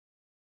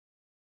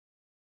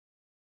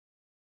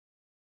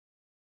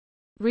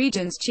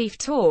region's chief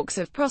talks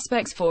of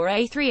prospects for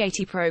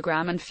A380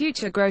 program and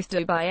future growth.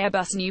 Dubai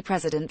Airbus new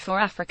president for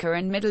Africa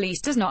and Middle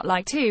East does not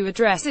like to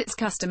address its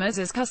customers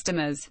as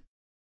customers.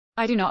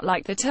 I do not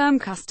like the term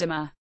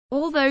customer.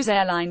 All those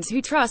airlines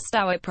who trust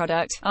our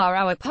product are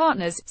our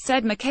partners,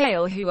 said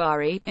Mikhail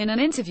Houari, in an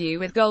interview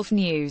with Gulf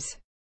News.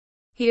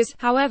 He is,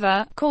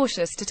 however,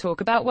 cautious to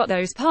talk about what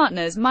those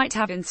partners might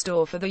have in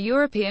store for the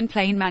European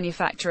plane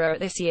manufacturer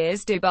at this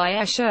year's Dubai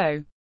Air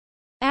Show.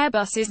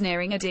 Airbus is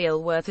nearing a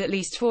deal worth at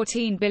least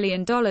 $14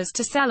 billion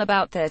to sell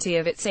about 30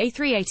 of its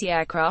A380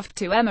 aircraft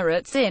to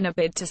Emirates in a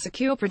bid to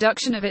secure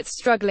production of its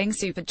struggling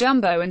Super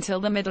Jumbo until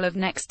the middle of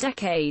next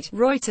decade,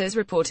 Reuters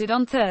reported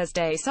on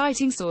Thursday,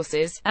 citing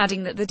sources,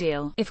 adding that the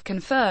deal, if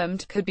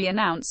confirmed, could be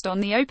announced on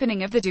the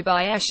opening of the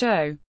Dubai Air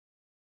Show.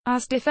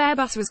 Asked if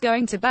Airbus was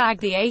going to bag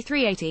the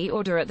A380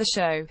 order at the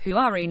show,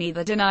 Houari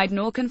neither denied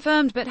nor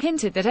confirmed but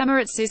hinted that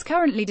Emirates is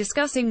currently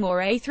discussing more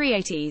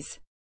A380s.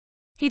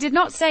 He did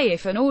not say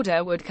if an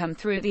order would come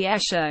through at the air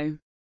show.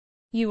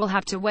 You will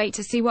have to wait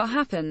to see what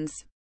happens.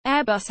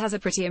 Airbus has a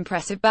pretty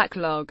impressive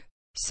backlog.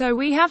 So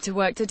we have to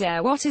work to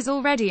dare what is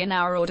already in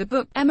our order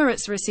book.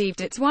 Emirates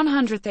received its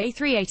 100th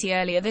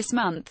A380 earlier this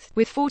month,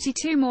 with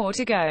 42 more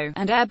to go,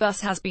 and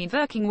Airbus has been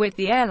working with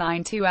the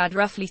airline to add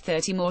roughly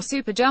 30 more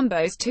Super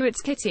Jumbos to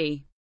its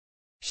kitty.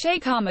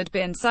 Sheikh Ahmed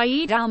bin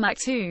Saeed Al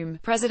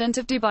Maktoum, president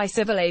of Dubai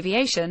Civil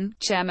Aviation,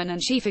 chairman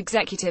and chief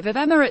executive of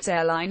Emirates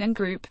Airline and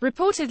Group,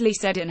 reportedly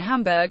said in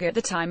Hamburg at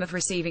the time of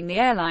receiving the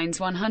airline's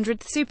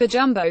 100th Super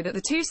Jumbo that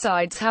the two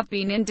sides have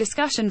been in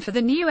discussion for the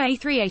new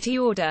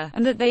A380 order,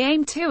 and that they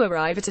aim to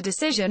arrive at a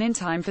decision in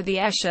time for the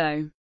air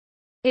show.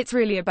 It's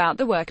really about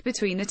the work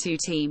between the two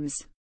teams.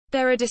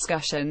 There are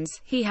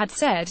discussions, he had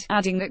said,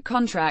 adding that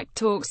contract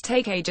talks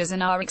take ages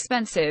and are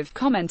expensive.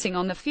 Commenting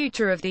on the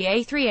future of the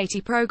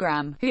A380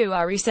 program,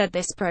 Houari said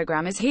this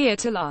program is here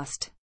to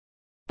last.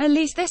 At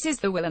least this is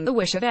the will and the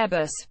wish of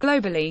Airbus.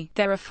 Globally,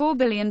 there are 4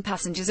 billion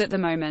passengers at the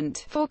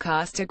moment,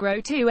 forecast to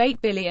grow to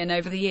 8 billion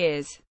over the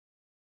years.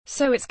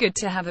 So it's good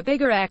to have a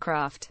bigger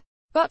aircraft.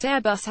 But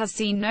Airbus has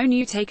seen no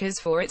new takers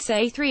for its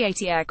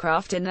A380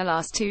 aircraft in the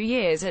last 2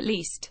 years at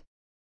least.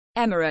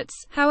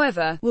 Emirates,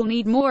 however, will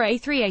need more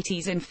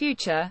A380s in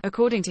future,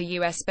 according to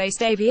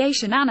US-based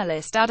aviation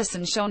analyst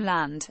Addison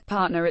Shonland,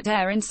 partner at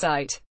Air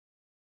Insight.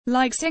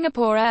 Like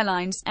Singapore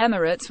Airlines,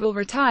 Emirates will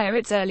retire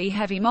its early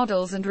heavy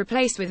models and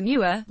replace with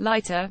newer,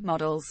 lighter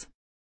models.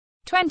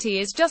 20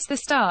 is just the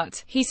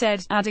start, he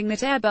said, adding that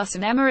Airbus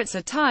and Emirates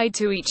are tied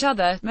to each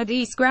other.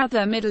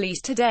 The Middle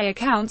East today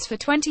accounts for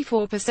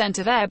 24%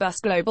 of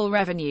Airbus global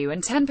revenue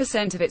and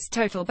 10% of its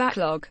total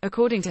backlog,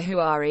 according to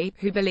Houari,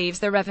 who believes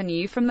the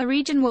revenue from the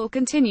region will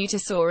continue to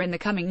soar in the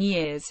coming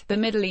years. The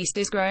Middle East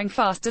is growing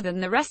faster than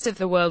the rest of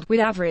the world, with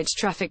average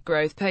traffic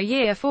growth per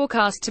year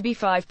forecast to be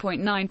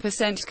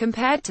 5.9%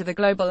 compared to the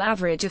global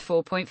average of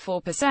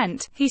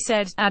 4.4%, he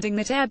said, adding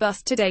that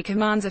Airbus today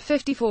commands a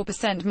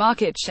 54%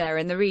 market share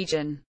in the region.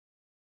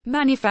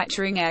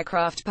 Manufacturing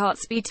aircraft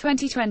parts by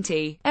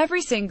 2020.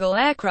 Every single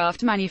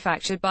aircraft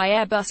manufactured by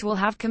Airbus will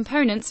have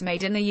components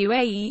made in the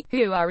UAE,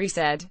 Houari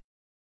said.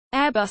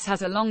 Airbus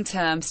has a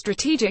long-term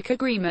strategic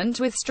agreement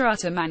with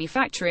Strata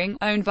Manufacturing,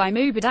 owned by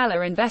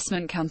Mubadala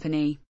Investment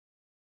Company.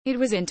 It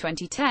was in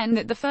 2010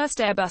 that the first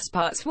Airbus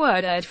parts were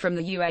ordered from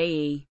the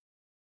UAE.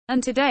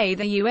 And today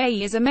the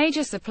UAE is a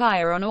major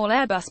supplier on all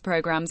Airbus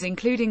programs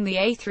including the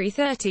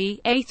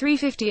A330,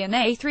 A350 and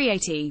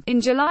A380.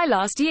 In July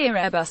last year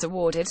Airbus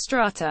awarded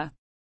Strata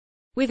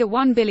with a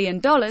 $1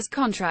 billion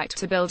contract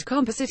to build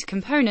composite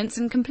components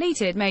and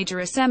completed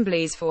major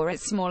assemblies for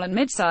its small and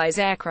mid-size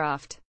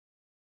aircraft.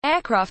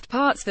 Aircraft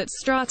parts that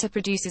Strata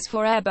produces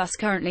for Airbus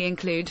currently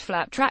include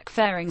flap track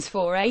fairings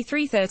for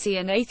A330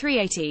 and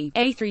A380,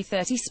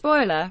 A330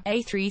 spoiler,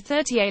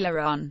 A330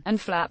 aileron, and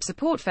flap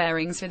support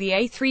fairings for the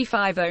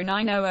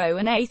A350-900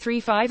 and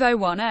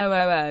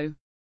A350-1000.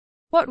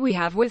 What we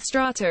have with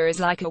Strata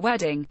is like a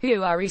wedding,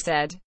 Houari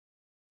said.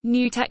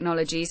 New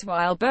technologies.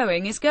 While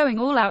Boeing is going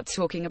all out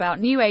talking about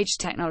new age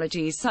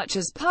technologies such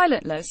as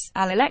pilotless,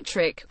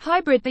 all-electric,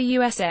 hybrid, the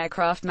U.S.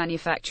 aircraft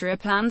manufacturer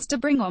plans to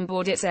bring on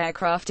board its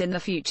aircraft in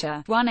the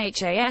future. One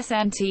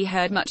HASNT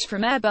heard much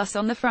from Airbus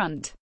on the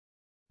front.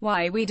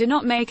 Why we do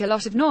not make a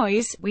lot of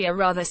noise, we are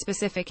rather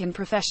specific and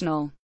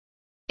professional.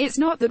 It's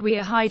not that we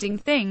are hiding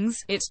things,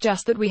 it's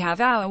just that we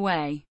have our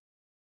way.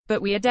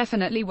 But we are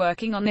definitely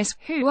working on this,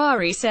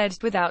 Houari said,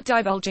 without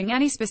divulging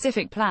any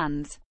specific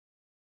plans.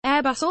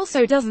 Airbus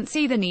also doesn't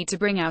see the need to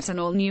bring out an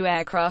all-new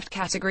aircraft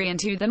category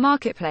into the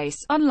marketplace,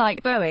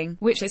 unlike Boeing,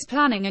 which is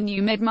planning a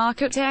new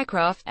mid-market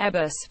aircraft.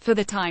 Airbus, for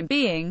the time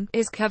being,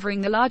 is covering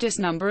the largest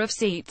number of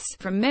seats,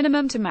 from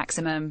minimum to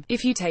maximum.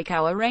 If you take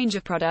our range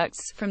of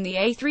products, from the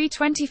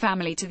A320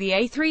 family to the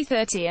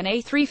A330 and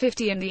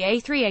A350 and the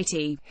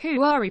A380,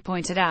 Houari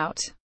pointed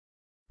out.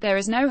 There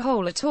is no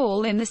hole at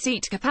all in the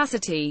seat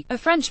capacity. A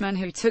Frenchman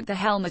who took the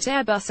helm at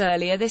Airbus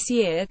earlier this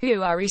year,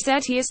 Houari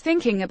said he is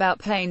thinking about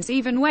planes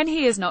even when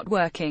he is not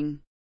working.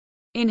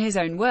 In his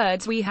own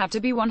words, we have to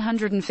be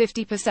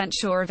 150%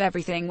 sure of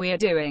everything we are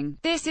doing.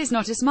 This is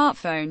not a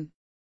smartphone.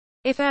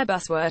 If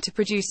Airbus were to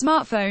produce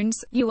smartphones,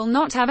 you will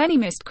not have any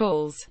missed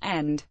calls.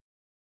 End.